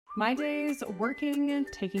My days working,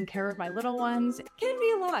 taking care of my little ones can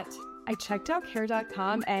be a lot. I checked out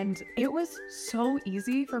care.com and it was so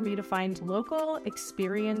easy for me to find local,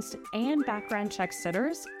 experienced, and background check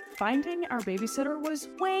sitters. Finding our babysitter was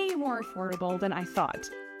way more affordable than I thought.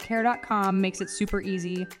 Care.com makes it super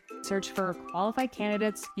easy. Search for qualified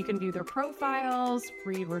candidates. You can view their profiles,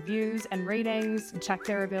 read reviews and ratings, check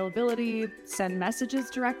their availability, send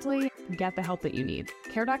messages directly, and get the help that you need.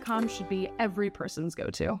 Care.com should be every person's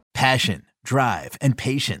go-to. Passion, drive, and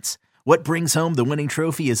patience. What brings home the winning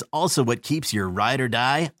trophy is also what keeps your ride or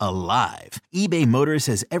die alive. eBay Motors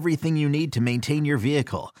has everything you need to maintain your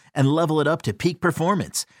vehicle and level it up to peak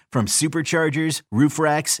performance, from superchargers, roof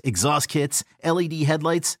racks, exhaust kits, LED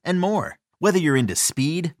headlights, and more. Whether you're into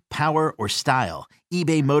speed, power, or style,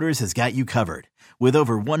 eBay Motors has got you covered. With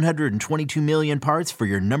over 122 million parts for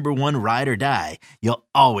your number one ride or die, you'll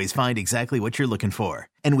always find exactly what you're looking for.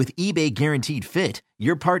 And with eBay Guaranteed Fit,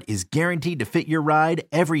 your part is guaranteed to fit your ride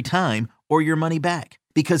every time or your money back.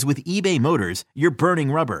 Because with eBay Motors, you're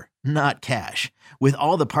burning rubber, not cash. With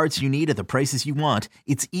all the parts you need at the prices you want,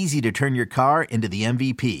 it's easy to turn your car into the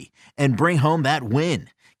MVP and bring home that win.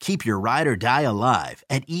 Keep your ride or die alive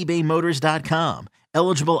at ebaymotors.com.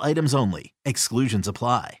 Eligible items only. Exclusions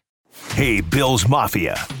apply. Hey, Bills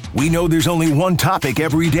Mafia. We know there's only one topic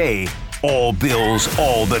every day. All Bills,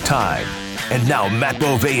 all the time. And now Matt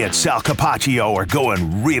Beauvais and Sal Capaccio are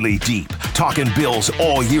going really deep, talking Bills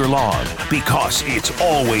all year long, because it's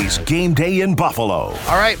always game day in Buffalo.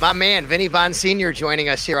 All right, my man, Vinny Bonsignore joining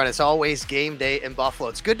us here on It's Always Game Day in Buffalo.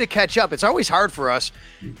 It's good to catch up. It's always hard for us.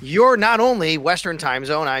 You're not only Western time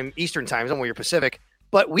zone, I'm Eastern time zone, where you're Pacific,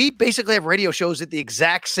 but we basically have radio shows at the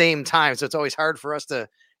exact same time, so it's always hard for us to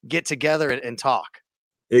get together and talk.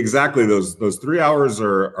 Exactly. Those 3 hours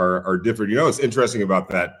are different. You know, it's interesting about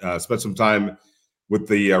that. Spent some time with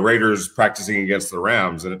the Raiders practicing against the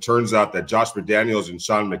Rams, and it turns out that Josh McDaniels and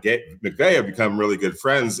Sean McVay have become really good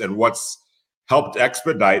friends. And what's helped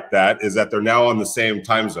expedite that is that they're now on the same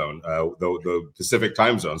time zone, the Pacific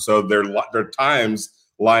time zone. So their times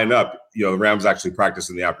line up. You know, the Rams actually practice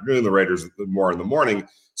in the afternoon, the Raiders more in the morning.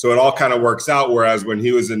 So it all kind of works out. Whereas when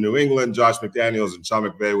he was in New England, Josh McDaniels and Sean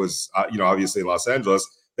McVay was, obviously in Los Angeles,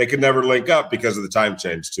 they could never link up because of the time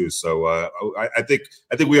change too. So I think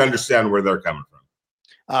we understand where they're coming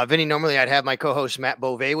from. Vinny, normally I'd have my co-host Matt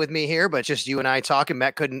Beauvais with me here, but just you and I talking.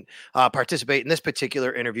 Matt couldn't participate in this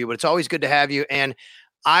particular interview, but it's always good to have you. And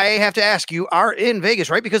I have to ask, you are in Vegas,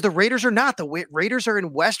 right? Because the Raiders are not. The Raiders are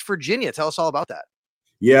in West Virginia. Tell us all about that.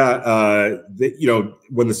 Yeah,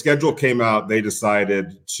 when the schedule came out, they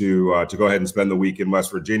decided to go ahead and spend the week in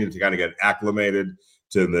West Virginia to kind of get acclimated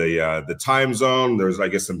to the time zone. There's, I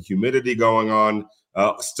guess, some humidity going on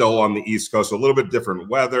still on the East Coast, a little bit different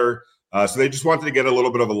weather. So they just wanted to get a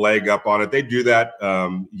little bit of a leg up on it. They do that,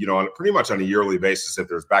 pretty much on a yearly basis if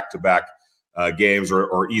there's back-to-back games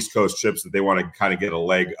or East Coast trips that they want to kind of get a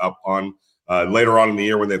leg up on. Later on in the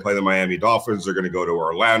year when they play the Miami Dolphins, they're going to go to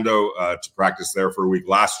Orlando to practice there for a week.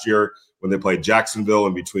 Last year when they played Jacksonville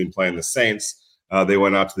in between playing the Saints, they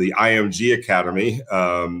went out to the IMG Academy,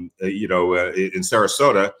 in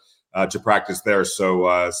Sarasota to practice there.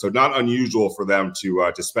 So not unusual for them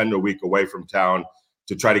to spend a week away from town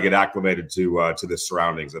to try to get acclimated to the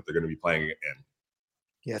surroundings that they're going to be playing in.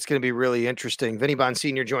 Yeah, it's going to be really interesting. Vinny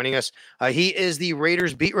Bonsignore joining us. He is the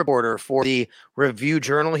Raiders beat reporter for the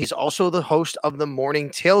Review-Journal. He's also the host of the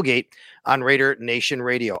Morning Tailgate on Raider Nation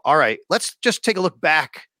Radio. All right, let's just take a look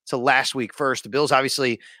back to last week first. The Bills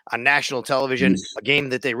obviously on national television, a game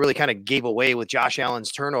that they really kind of gave away with Josh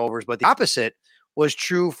Allen's turnovers, but the opposite was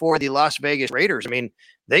true for the Las Vegas Raiders. I mean,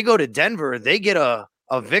 they go to Denver, they get a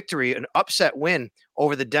victory, an upset win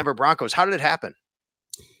over the Denver Broncos. How did it happen?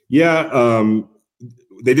 Yeah,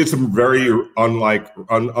 they did some very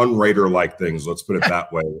un-Raider-like things, let's put it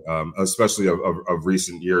that way, especially of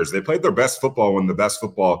recent years. They played their best football when the best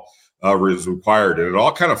football was required, and it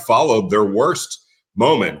all kind of followed their worst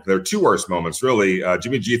moment. Their two worst moments, really.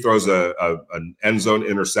 Jimmy G throws an end zone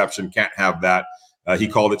interception. Can't have that. He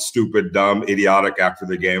called it stupid, dumb, idiotic after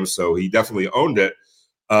the game, so he definitely owned it.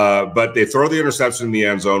 But they throw the interception in the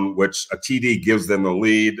end zone, which a TD gives them the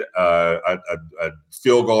lead. A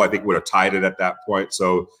field goal, I think, would have tied it at that point.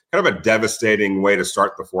 So kind of a devastating way to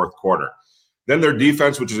start the fourth quarter. Then their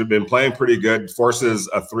defense, which has been playing pretty good, forces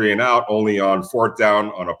a 3-and-out only on fourth down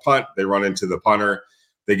on a punt. They run into the punter.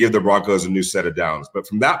 They give the Broncos a new set of downs. But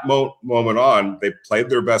from that moment on, they played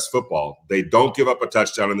their best football. They don't give up a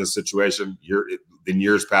touchdown in this situation. In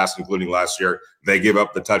years past, including last year, they give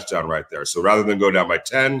up the touchdown right there. So rather than go down by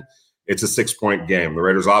 10, it's a 6-point game. The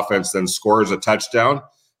Raiders offense then scores a touchdown.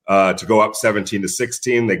 to go up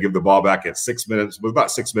 17-16. They give the ball back at 6 minutes, with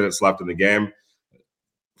about 6 minutes left in the game.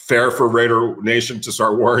 Fair for Raider Nation to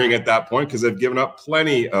start worrying at that point because they've given up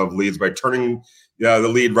plenty of leads by turning the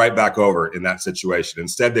lead right back over in that situation.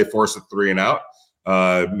 Instead, they force a 3 and out,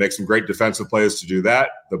 make some great defensive plays to do that.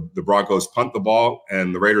 The Broncos punt the ball,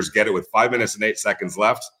 and the Raiders get it with 5 minutes and 8 seconds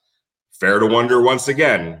left. Fair to wonder once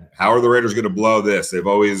again, how are the Raiders going to blow this? They've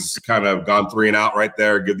always kind of gone 3 and out right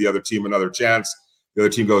there, give the other team another chance. The other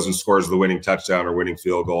team goes and scores the winning touchdown or winning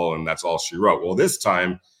field goal, and that's all she wrote. Well, this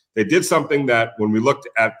time they did something that when we looked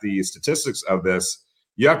at the statistics of this,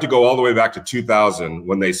 you have to go all the way back to 2000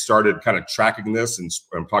 when they started kind of tracking this, and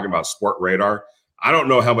I'm talking about Sport Radar. I don't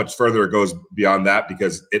know how much further it goes beyond that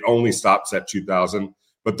because it only stops at 2000,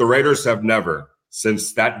 but the Raiders have never,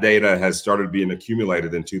 since that data has started being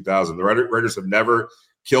accumulated in 2000, the Raiders have never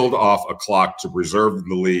killed off a clock to preserve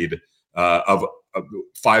the lead of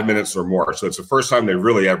 5 minutes or more. So it's the first time they've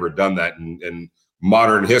really ever done that in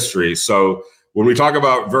modern history. So when we talk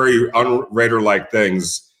about very un-Raider-like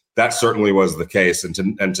things, that certainly was the case. And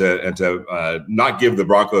to not give the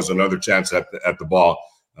Broncos another chance at the ball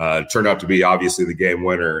turned out to be obviously the game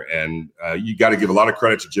winner. And you got to give a lot of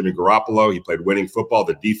credit to Jimmy Garoppolo. He played winning football.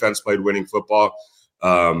 The defense played winning football.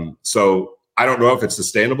 So I don't know if it's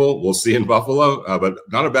sustainable. We'll see in Buffalo, but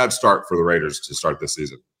not a bad start for the Raiders to start this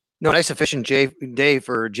season. No, nice efficient day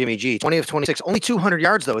for Jimmy G. 20 of 26, only 200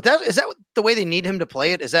 yards though. Is that the way they need him to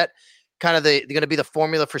play it? Is that kind of going to be the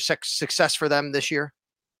formula for success for them this year?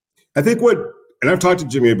 I think and I've talked to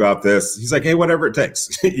Jimmy about this. He's like, hey, whatever it takes.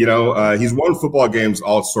 He's won football games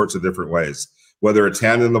all sorts of different ways, whether it's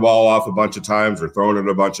handing the ball off a bunch of times or throwing it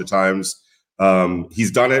a bunch of times.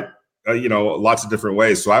 He's done it, lots of different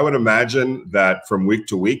ways. So I would imagine that from week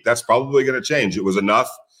to week, that's probably going to change. It was enough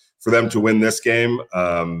for them to win this game.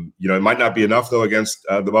 It might not be enough, though, against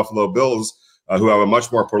the Buffalo Bills, who have a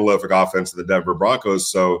much more prolific offense than the Denver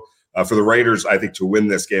Broncos. So for the Raiders, I think to win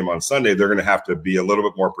this game on Sunday, they're going to have to be a little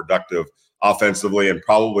bit more productive offensively, and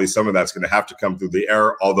probably some of that's going to have to come through the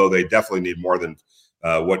air, although they definitely need more than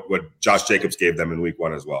what Josh Jacobs gave them in week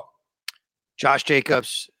 1 as well. Josh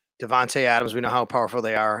Jacobs, Davante Adams, we know how powerful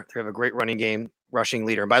they are. They have a great running game, rushing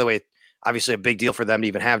leader. And by the way, obviously a big deal for them to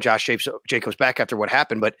even have Josh Jacobs back after what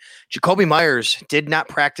happened. But Jacoby Myers did not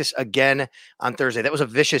practice again on Thursday. That was a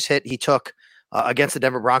vicious hit he took against the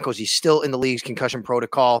Denver Broncos. He's still in the league's concussion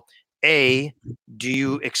protocol. A, do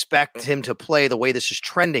you expect him to play the way this is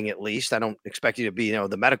trending at least? I don't expect you to be,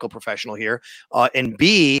 the medical professional here. And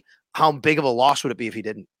B, how big of a loss would it be if he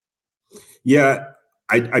didn't? Yeah,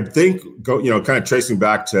 I think, kind of tracing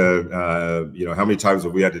back to, how many times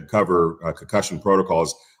have we had to cover concussion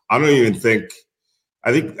protocols? I don't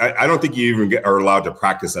think you even are allowed to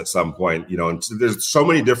practice at some point, and so there's so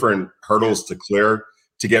many different hurdles to clear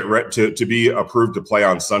to get to be approved to play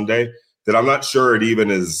on Sunday that I'm not sure it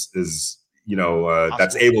even is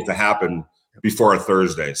that's able to happen before a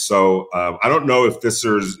Thursday. So I don't know if this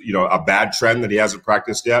is, a bad trend that he hasn't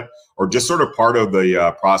practiced yet or just sort of part of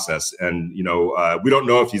the process. And, we don't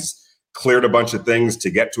know if he's cleared a bunch of things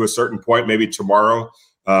to get to a certain point, maybe tomorrow,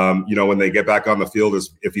 when they get back on the field,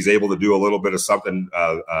 if he's able to do a little bit of something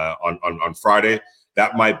on Friday.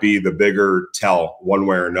 That might be the bigger tell one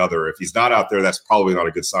way or another. If he's not out there, that's probably not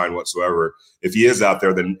a good sign whatsoever. If he is out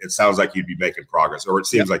there, then it sounds like he'd be making progress, or it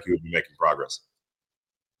seems like he would be making progress.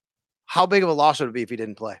 How big of a loss would it be if he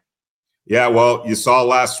didn't play? Yeah, well, you saw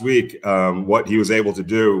last week what he was able to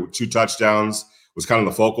do. 2 touchdowns was kind of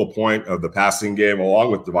the focal point of the passing game,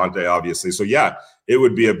 along with Davante, obviously. So, yeah, it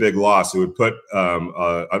would be a big loss. It would put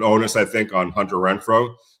an onus, I think, on Hunter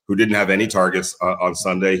Renfrow, who didn't have any targets on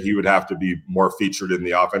Sunday. He would have to be more featured in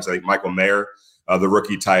the offense. I think Michael Mayer, the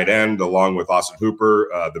rookie tight end, along with Austin Hooper,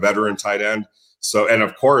 the veteran tight end. So, and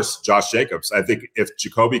of course, Josh Jacobs. I think if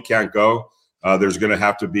Jacoby can't go, there's going to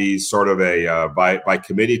have to be sort of a by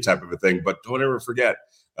committee type of a thing. But don't ever forget,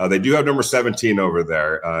 they do have number 17 over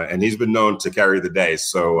there, and he's been known to carry the day.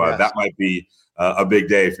 So that might be a big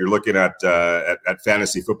day. If you're looking at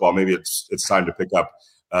fantasy football, maybe it's time to pick up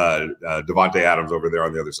Davante Adams over there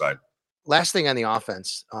on the other side. Last thing on the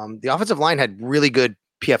offense, the offensive line had really good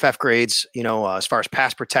PFF grades, as far as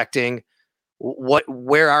pass protecting.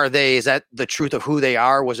 Where are they? Is that the truth of who they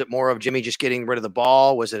are? Was it more of Jimmy just getting rid of the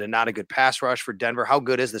ball? Was it not a good pass rush for Denver? How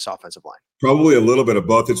good is this offensive line? Probably a little bit of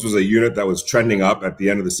both. This was a unit that was trending up at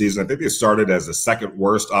the end of the season. I think they started as the second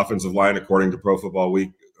worst offensive line, according to Pro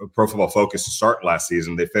Football Focus to start last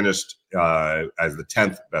season. They finished as the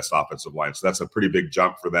 10th best offensive line. So that's a pretty big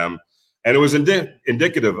jump for them. And it was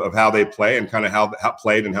indicative of how they play and kind of how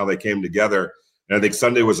played and how they came together. And I think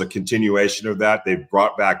Sunday was a continuation of that. They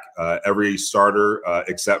brought back every starter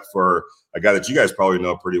except for a guy that you guys probably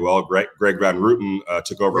know pretty well. Greg Van Rooten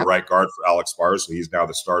took over right guard for Alex Bars, so he's now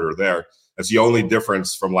the starter there. That's the only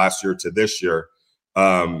difference from last year to this year.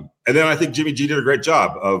 And then I think Jimmy G did a great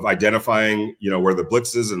job of identifying, where the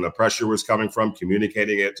blitzes and the pressure was coming from,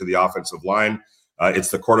 communicating it to the offensive line. It's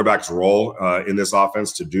the quarterback's role in this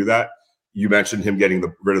offense to do that. You mentioned him getting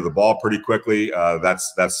rid of the ball pretty quickly.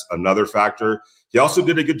 That's another factor. He also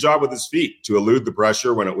did a good job with his feet to elude the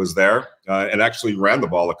pressure when it was there, and actually ran the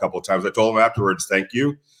ball a couple of times. I told him afterwards, thank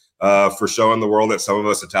you for showing the world that some of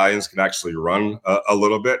us Italians can actually run a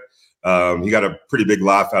little bit. He got a pretty big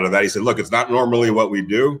laugh out of that. He said, look, it's not normally what we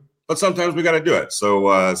do, but sometimes we got to do it.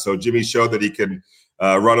 So Jimmy showed that he can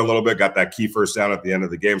run a little bit, got that key first down at the end of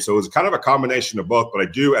the game. So it was kind of a combination of both. But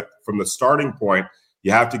I do, from the starting point,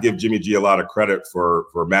 you have to give Jimmy G a lot of credit for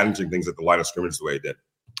managing things at the line of scrimmage the way he did.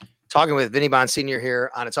 Talking with Vinny Bonsignore here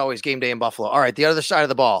on It's Always Game Day in Buffalo. All right, the other side of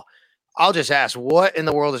the ball. I'll just ask, what in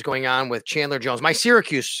the world is going on with Chandler Jones? My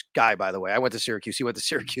Syracuse guy, by the way. I went to Syracuse. He went to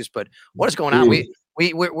Syracuse. But what is going on?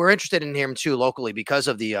 We're interested in him too locally because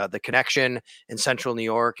of the connection in Central New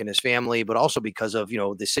York and his family, but also because of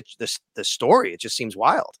the story. It just seems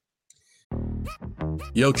wild.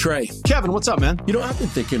 Yo, Trey. Kevin, what's up, man? I've been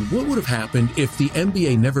thinking, what would have happened if the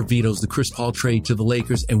NBA never vetoes the Chris Paul trade to the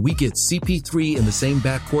Lakers and we get CP3 in the same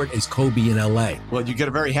backcourt as Kobe in LA? Well, you get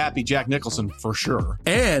a very happy Jack Nicholson for sure.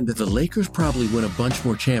 And the Lakers probably win a bunch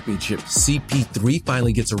more championships. CP3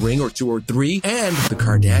 finally gets a ring or two or three, and the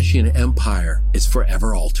Kardashian empire is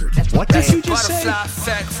forever altered. What did you just say?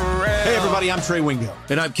 Hey, everybody, I'm Trey Wingo.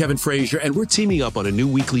 And I'm Kevin Frazier, and we're teaming up on a new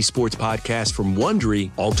weekly sports podcast from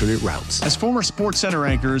Wondery, Alternate Routes. As former Sports Center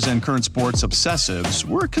anchors and current sports obsessives,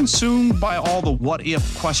 we're consumed by all the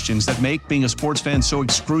what-if questions that make being a sports fan so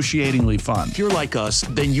excruciatingly fun. If you're like us,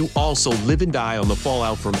 then you also live and die on the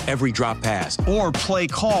fallout from every drop pass. Or play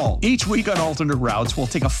call. Each week on Alternate Routes, we'll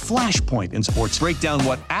take a flashpoint in sports, break down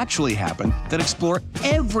what actually happened, then explore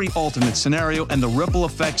every alternate scenario and the ripple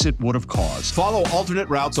effects it would have caused. Follow Alternate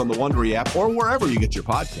Routes on the Wondery app or wherever you get your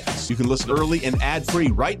podcasts. You can listen early and ad-free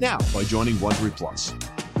right now by joining Wondery Plus.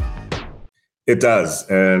 It does.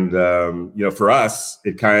 And, for us,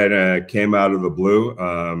 it kind of came out of the blue.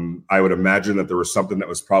 I would imagine that there was something that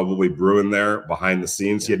was probably brewing there behind the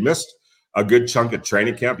scenes. He had missed a good chunk of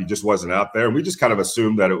training camp. He just wasn't out there. And we just kind of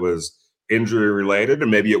assumed that it was injury related,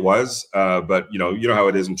 and maybe it was. But, you know how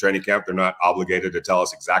it is in training camp. They're not obligated to tell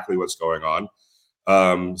us exactly what's going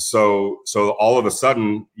on. So all of a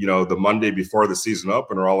sudden, the Monday before the season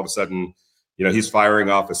opener, all of a sudden, he's firing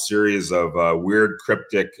off a series of weird,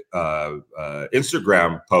 cryptic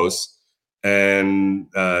Instagram posts, and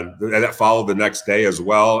that followed the next day as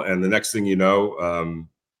well. And the next thing you know,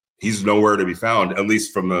 he's nowhere to be found, at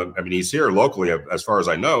least he's here locally, as far as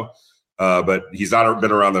I know, but he's not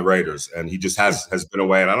been around the Raiders, and he just has been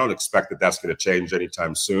away. And I don't expect that that's going to change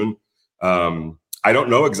anytime soon. I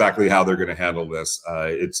don't know exactly how they're going to handle this.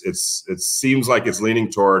 It seems like it's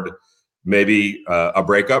leaning toward maybe a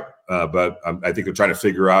breakup, but I think they're trying to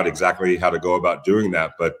figure out exactly how to go about doing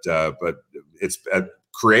that. But it's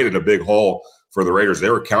created a big hole for the Raiders.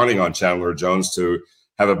 They were counting on Chandler Jones to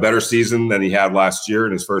have a better season than he had last year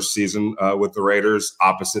in his first season with the Raiders,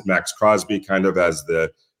 opposite Max Crosby, kind of as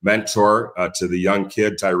the mentor to the young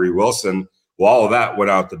kid, Tyree Wilson. Well, all of that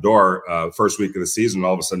went out the door first week of the season.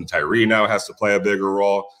 All of a sudden, Tyree now has to play a bigger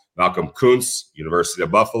role. Malcolm Kuntz, University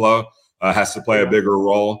of Buffalo, has to play a bigger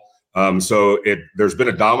role. So there's been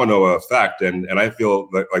a domino effect, and I feel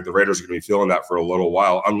like the Raiders are going to be feeling that for a little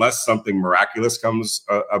while, unless something miraculous comes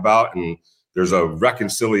about and there's a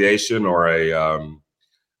reconciliation or a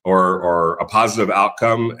positive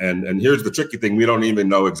outcome. And here's the tricky thing: we don't even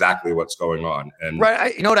know exactly what's going on. And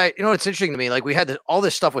right, what's interesting to me? Like, we had all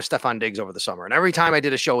this stuff with Stefon Diggs over the summer, and every time I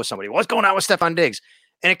did a show with somebody, what's going on with Stefon Diggs?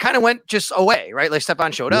 And it kind of went just away, right? Like,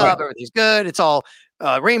 Stefon showed up, everything's good, it's all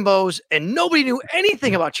rainbows, and nobody knew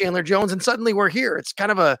anything about Chandler Jones, and suddenly we're here. It's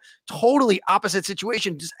kind of a totally opposite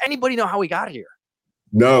situation. Does anybody know how we got here?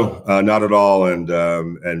 No, not at all. And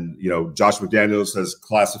Josh McDaniels has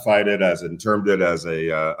classified it and termed it as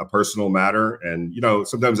a personal matter. And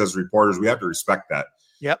sometimes as reporters, we have to respect that.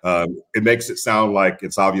 Yep. It makes it sound like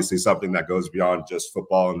it's obviously something that goes beyond just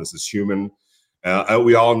football, and this is human.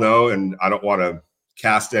 We all know, and I don't want to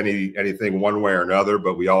cast anything one way or another,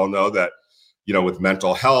 but we all know that with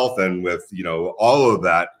mental health and with all of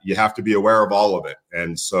that, you have to be aware of all of it.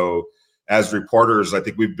 And so as reporters, I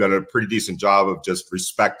think we've done a pretty decent job of just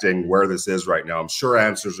respecting where this is right now. I'm sure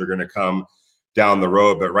answers are going to come down the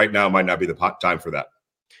road, but right now might not be the time for that.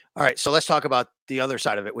 All right, so let's talk about the other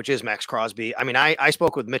side of it, which is Max Crosby. I mean, I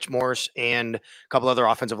spoke with Mitch Morse and a couple other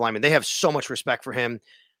offensive linemen. They have so much respect for him.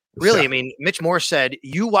 Really, Yeah. I mean, Mitch Moore said,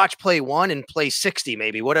 you watch play 1 and play 60,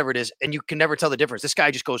 maybe, whatever it is, and you can never tell the difference. This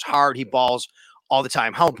guy just goes hard. He balls all the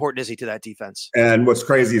time. How important is he to that defense? And what's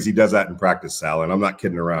crazy is he does that in practice, Sal, and I'm not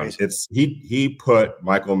kidding around. Crazy. It's he put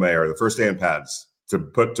Michael Mayer, the first day in pads, to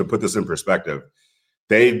put this in perspective.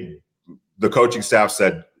 The coaching staff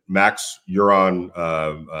said, Max, you're on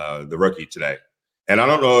the rookie today. And I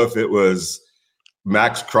don't know if it was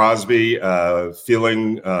Max Crosby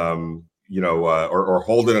feeling or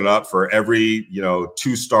holding it up for every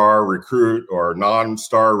 2-star recruit or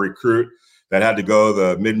non-star recruit that had to go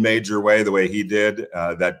the mid-major way, the way he did,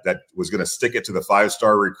 that was going to stick it to the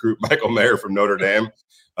 5-star recruit, Michael Mayer from Notre Dame.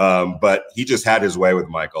 But he just had his way with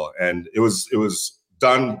Michael, and it was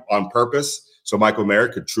done on purpose. So Michael Mayer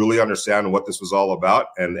could truly understand what this was all about,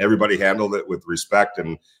 and everybody handled it with respect,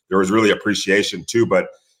 and there was really appreciation too. But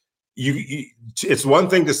it's one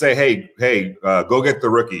thing to say, hey, go get the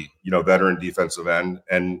rookie, veteran defensive end,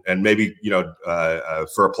 and maybe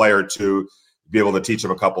for a player to be able to teach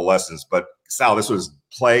him a couple lessons. But Sal, this was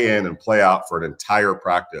play in and play out for an entire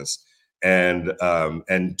practice, and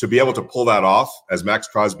to be able to pull that off as Max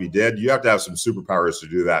Crosby did, you have to have some superpowers to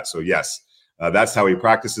do that. So yes. That's how he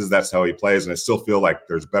practices. That's how he plays. And I still feel like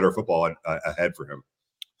there's better football ahead for him.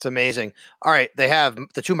 It's amazing. All right. They have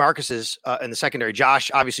the two Marcuses in the secondary.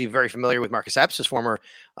 Josh, obviously very familiar with Marcus Epps, his former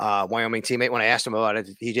Wyoming teammate. When I asked him about it,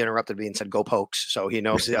 he interrupted me and said, go Pokes. So he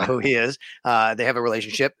knows who he is. They have a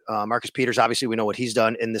relationship. Marcus Peters, obviously, we know what he's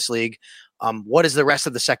done in this league. What is the rest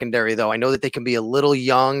of the secondary, though? I know that they can be a little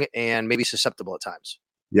young and maybe susceptible at times.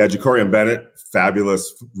 Yeah, Jacorian Bennett,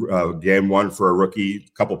 fabulous game one for a rookie,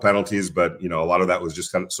 couple penalties, but a lot of that was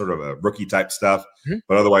just kind of sort of a rookie type stuff,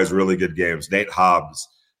 but otherwise really good games. Nate Hobbs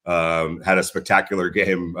had a spectacular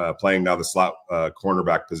game playing now the slot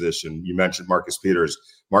cornerback position. You mentioned Marcus Peters.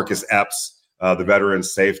 Marcus Epps, the veteran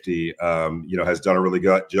safety, has done a really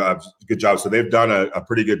good job. So they've done a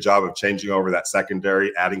pretty good job of changing over that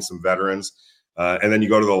secondary, adding some veterans. And then you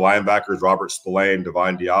go to the linebackers, Robert Spillane,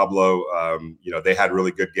 Divine Diablo. They had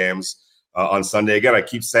really good games on Sunday. Again, I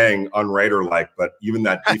keep saying un-Raider-like, but even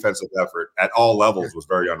that defensive effort at all levels was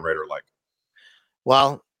very un-Raider-like.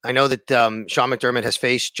 Well, I know that Sean McDermott has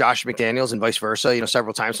faced Josh McDaniels and vice versa,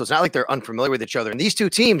 several times. So it's not like they're unfamiliar with each other. And these two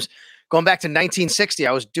teams, going back to 1960,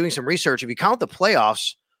 I was doing some research. If you count the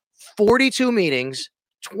playoffs, 42 meetings,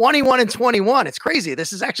 21-21. It's crazy.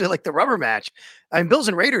 This is actually like the rubber match. I mean, Bills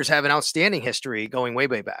and Raiders have an outstanding history going way,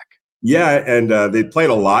 way back. Yeah, and they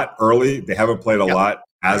played a lot early. They haven't played a lot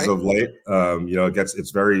as of late.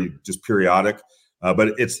 It's very just periodic. But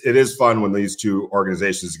it is fun when these two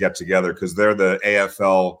organizations get together because they're the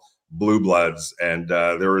AFL Blue Bloods, and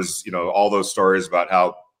there was all those stories about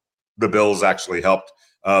how the Bills actually helped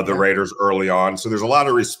the Raiders early on. So there's a lot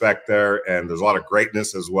of respect there, and there's a lot of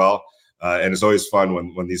greatness as well. And it's always fun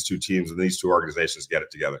when these two teams and these two organizations get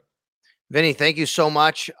it together. Vinny, thank you so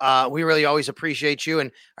much. We really always appreciate you.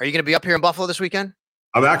 And are you going to be up here in Buffalo this weekend?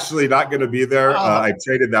 I'm actually not going to be there. I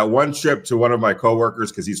traded that one trip to one of my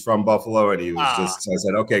coworkers because he's from Buffalo, and he was I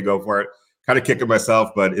said, okay, go for it. Kind of kicking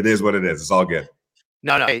myself, but it is what it is. It's all good.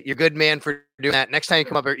 No, hey, you're a good man for doing that. Next time you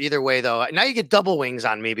come up here, either way, though, now you get double wings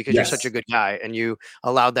on me because you're such a good guy and you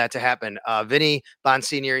allowed that to happen. Vinny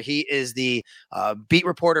Bonsignore, he is the beat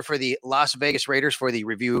reporter for the Las Vegas Raiders for the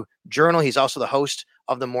Review Journal. He's also the host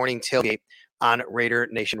of the Morning Tailgate on Raider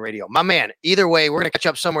Nation Radio. My man, either way, we're going to catch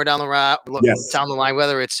up somewhere down the line,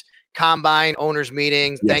 whether it's combine, owners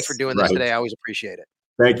meetings. Thanks for doing this today. I always appreciate it.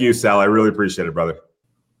 Thank you, Sal. I really appreciate it, brother.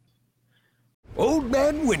 Old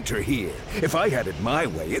Man Winter here. If I had it my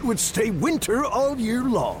way, it would stay winter all year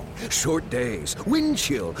long. Short days, wind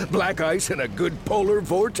chill, black ice, and a good polar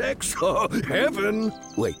vortex. Oh, heaven.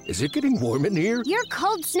 Wait, is it getting warm in here? Your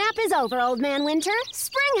cold snap is over, Old Man Winter.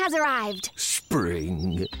 Spring has arrived.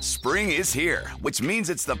 Spring. Spring is here, which means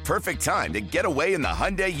it's the perfect time to get away in the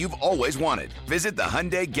Hyundai you've always wanted. Visit the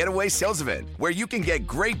Hyundai Getaway Sales Event, where you can get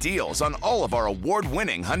great deals on all of our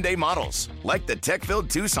award-winning Hyundai models, like the tech-filled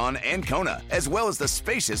Tucson and Kona, as well as the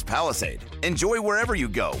spacious Palisade. Enjoy wherever you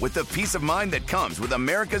go with the peace of mind that comes with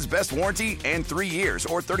America's best warranty and 3 years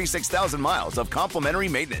or 36,000 miles of complimentary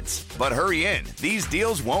maintenance. But hurry in, these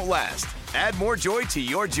deals won't last. Add more joy to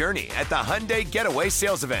your journey at the Hyundai Getaway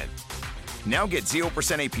Sales Event. Now get 0%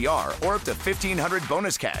 APR or up to $1,500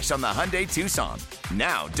 bonus cash on the Hyundai Tucson.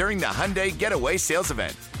 Now, during the Hyundai Getaway Sales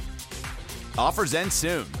Event. Offers end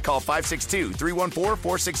soon. Call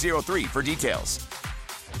 562-314-4603 for details.